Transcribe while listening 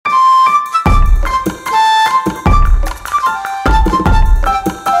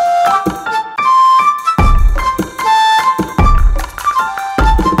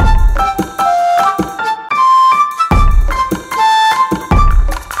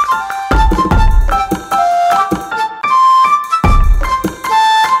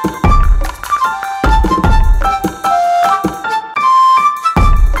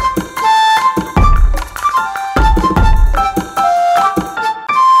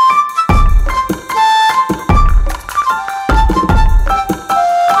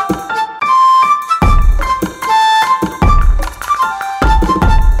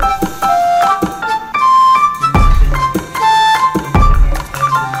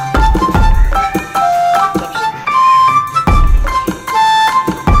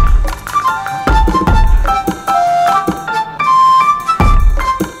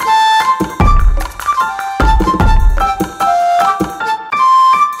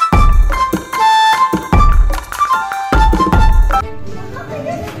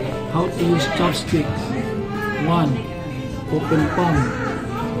chopsticks. 1. Open palm.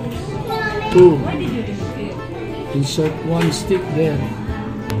 2. Insert 1 stick there.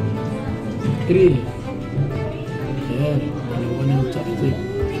 3. Ayan. Dalawa ng chopstick.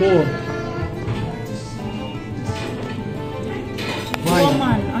 4. 5.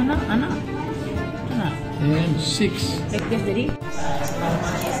 Anak. And 6. Like this, Daddy?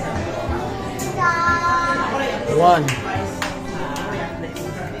 1.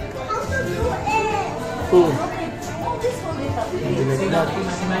 2. Like that.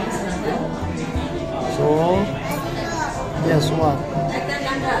 So, guess what?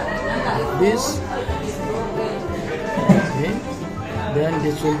 This. Okay. Then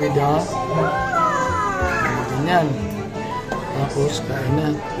this will be the ganyan. Tapos kain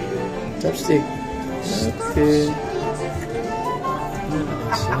na. Chopstick. Okay.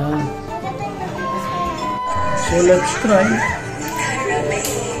 So let's try.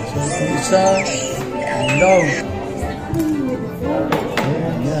 So itong isa. Down.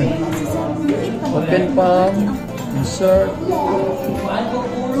 Ayan. Open palm. Insert.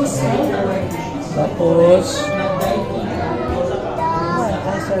 Tapos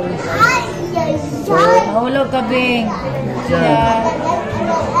Mahulog ka, Bing. yan.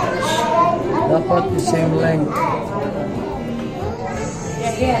 Dapat the same length.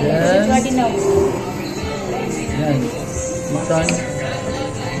 Yan. Yan. Ikan.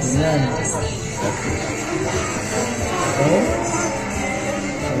 Yan. So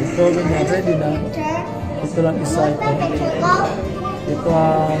ito ganyan. Ready na. Ito lang isa ito. Ito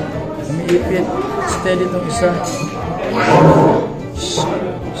ang umiipit. Steady itong isa.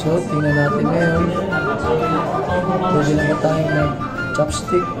 So, tingnan natin ngayon. Pwede na ba tayong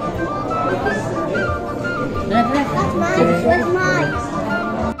mag-chopstick?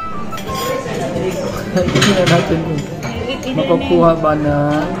 Tingnan natin kung makakuha ba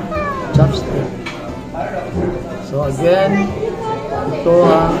na chopstick. So, again, ito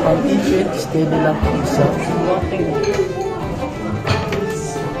ang pang-ipit. Steady lang ang isa.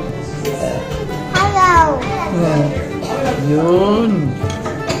 Hello. Yeah. Yun.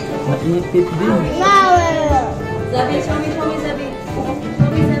 Naipit din. Zabi, show me, Zabi.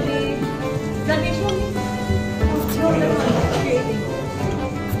 Zabi, show me.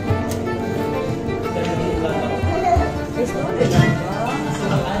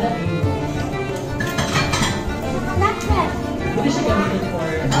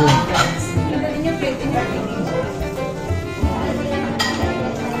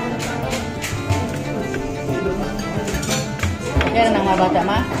 Yan ang mga bata,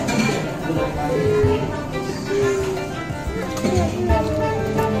 ma.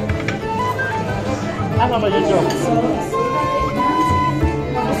 Apa ba dito?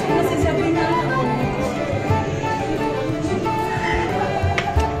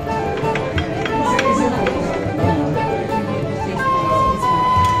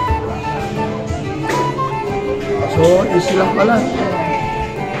 So, easy lang pala.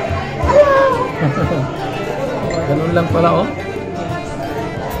 Ganun lang pala, oh.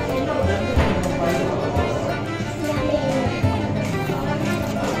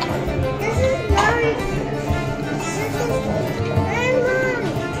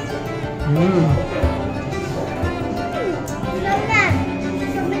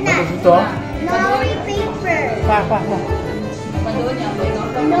 Tapos ito? Nori paper. Pa.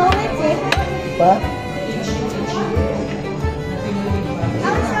 Nori paper. Pa?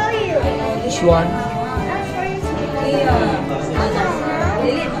 I'll show you. This one? I'll show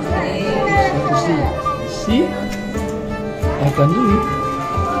you. See? I can do it.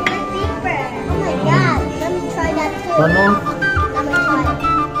 Paper. Oh my god. Let me try that too. Paano? Let me try.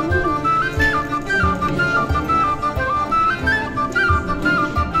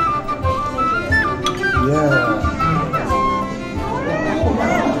 Yeah.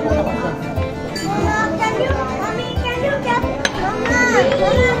 Mommy, can you get Mama,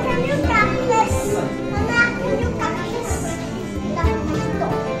 can you cut this? Mama, can you cut this?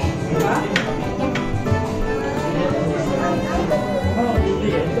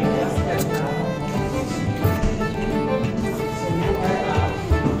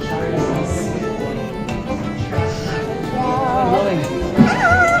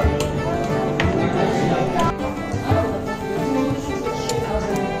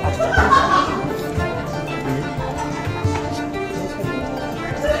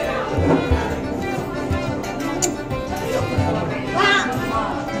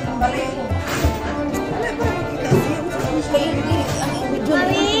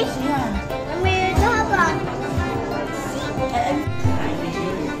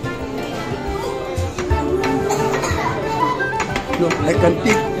 Look, I can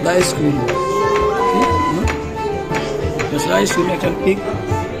pick the ice cream. Kasi ice cream yang cantik.